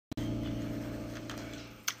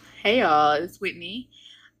Hey y'all, it's Whitney.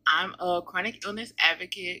 I'm a chronic illness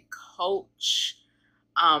advocate, coach,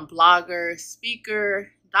 blogger,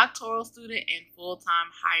 speaker, doctoral student, and full-time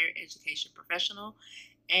higher education professional.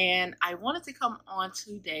 And I wanted to come on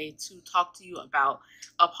today to talk to you about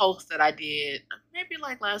a post that I did maybe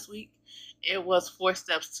like last week. It was 4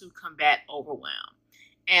 steps to combat overwhelm.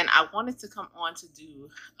 And I wanted to come on to do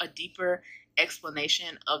a deeper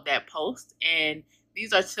explanation of that post. And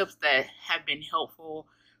these are tips that have been helpful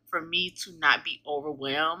for me to not be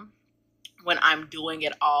overwhelmed when I'm doing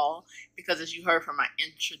it all. Because as you heard from my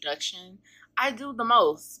introduction, I do the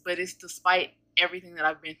most, but it's despite everything that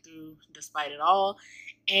I've been through, despite it all.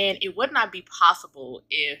 And it would not be possible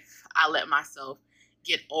if I let myself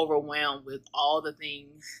get overwhelmed with all the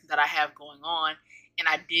things that I have going on and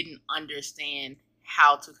I didn't understand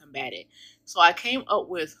how to combat it. So I came up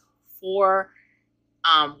with four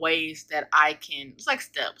ways that I can, it's like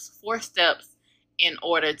steps, 4 steps in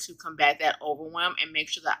order to combat that overwhelm and make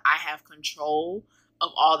sure that I have control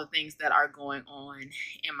of all the things that are going on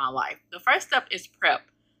in my life. The first step is prep.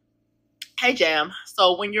 Hey, Jam.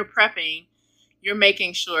 So when you're prepping, you're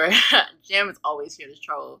making sure, Jam is always here to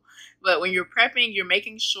troll, but when you're prepping, you're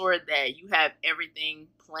making sure that you have everything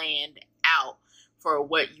planned out for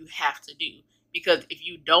what you have to do. Because if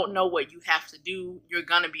you don't know what you have to do, you're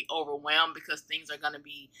going to be overwhelmed because things are going to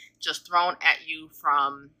be just thrown at you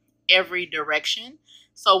from every direction.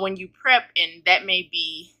 So when you prep, and that may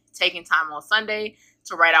be taking time on Sunday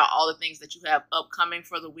to write out all the things that you have upcoming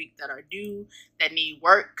for the week that are due, that need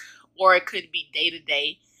work, or it could be day to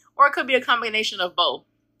day, or it could be a combination of both.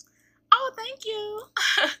 Oh, thank you.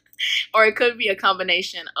 Or it could be a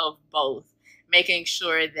combination of both. Making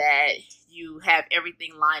sure that you have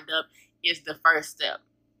everything lined up is the first step.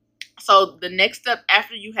 So the next step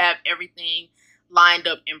after you have everything lined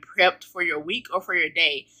up and prepped for your week or for your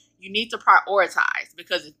day, you need to prioritize,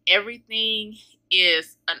 because if everything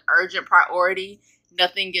is an urgent priority,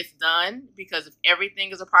 nothing gets done, because if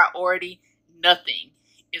everything is a priority, nothing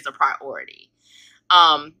is a priority.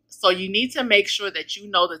 So you need to make sure that you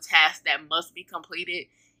know the tasks that must be completed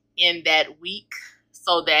in that week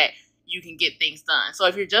so that you can get things done. So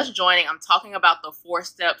if you're just joining, I'm talking about the 4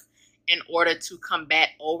 steps in order to combat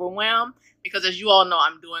overwhelm, because as you all know,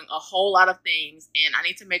 I'm doing a whole lot of things and I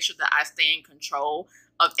need to make sure that I stay in control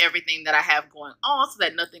of everything that I have going on so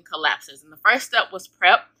that nothing collapses. And the first step was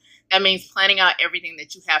prep. That means planning out everything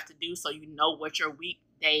that you have to do so you know what your week,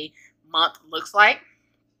 day, month looks like.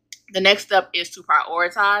 The next step is to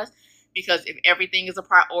prioritize, because if everything is a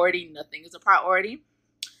priority, nothing is a priority.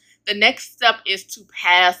 The next step is to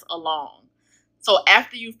pass along. So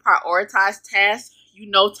after you've prioritized tasks,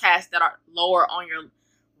 you know tasks that are lower on your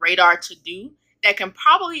radar to do that can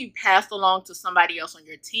probably be passed along to somebody else on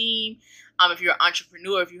your team. If you're an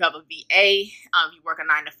entrepreneur, if you have a VA, if you work a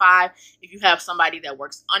 9 to 5, if you have somebody that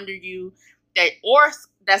works under you, or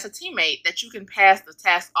that's a teammate that you can pass the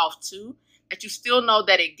task off to, that you still know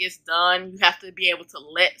that it gets done. You have to be able to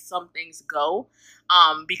let some things go,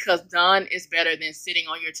 because done is better than sitting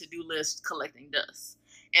on your to-do list collecting dust.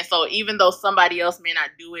 And so even though somebody else may not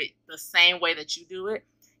do it the same way that you do it,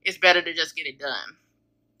 it's better to just get it done.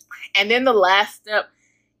 And then the last step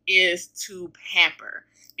is to pamper,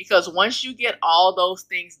 because once you get all those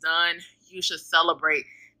things done, you should celebrate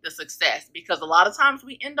the success, because a lot of times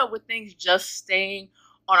we end up with things just staying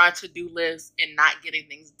on our to-do list and not getting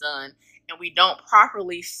things done, and we don't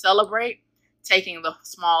properly celebrate taking the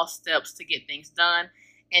small steps to get things done.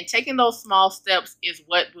 And taking those small steps is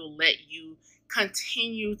what will let you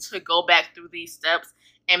continue to go back through these steps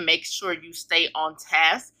and make sure you stay on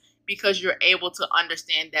task, because you're able to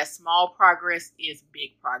understand that small progress is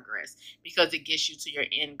big progress, because it gets you to your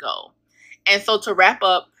end goal. And so to wrap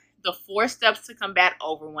up, the 4 steps to combat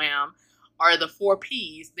overwhelm are the 4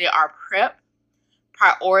 P's. They are prep,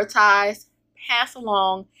 prioritize, pass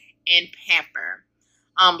along, and pamper.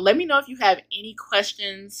 Let me know if you have any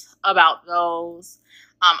questions about those.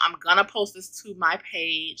 I'm going to post this to my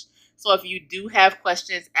page. So if you do have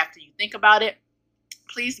questions after you think about it,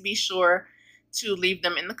 please be sure to leave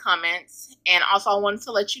them in the comments. And also I wanted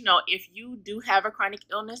to let you know, if you do have a chronic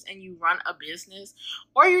illness and you run a business,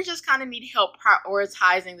 or you just kind of need help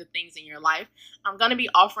prioritizing the things in your life, I'm going to be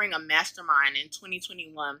offering a mastermind in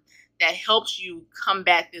 2021 that helps you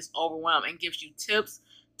combat this overwhelm and gives you tips,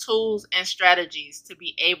 tools, and strategies to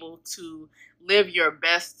be able to live your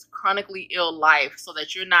best chronically ill life, so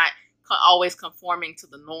that you're not always conforming to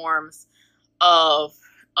the norms of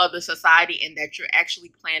the society, and that you're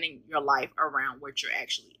actually planning your life around what you're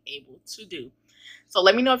actually able to do. So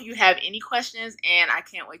let me know if you have any questions, and I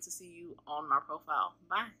can't wait to see you on my profile.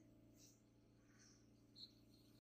 Bye.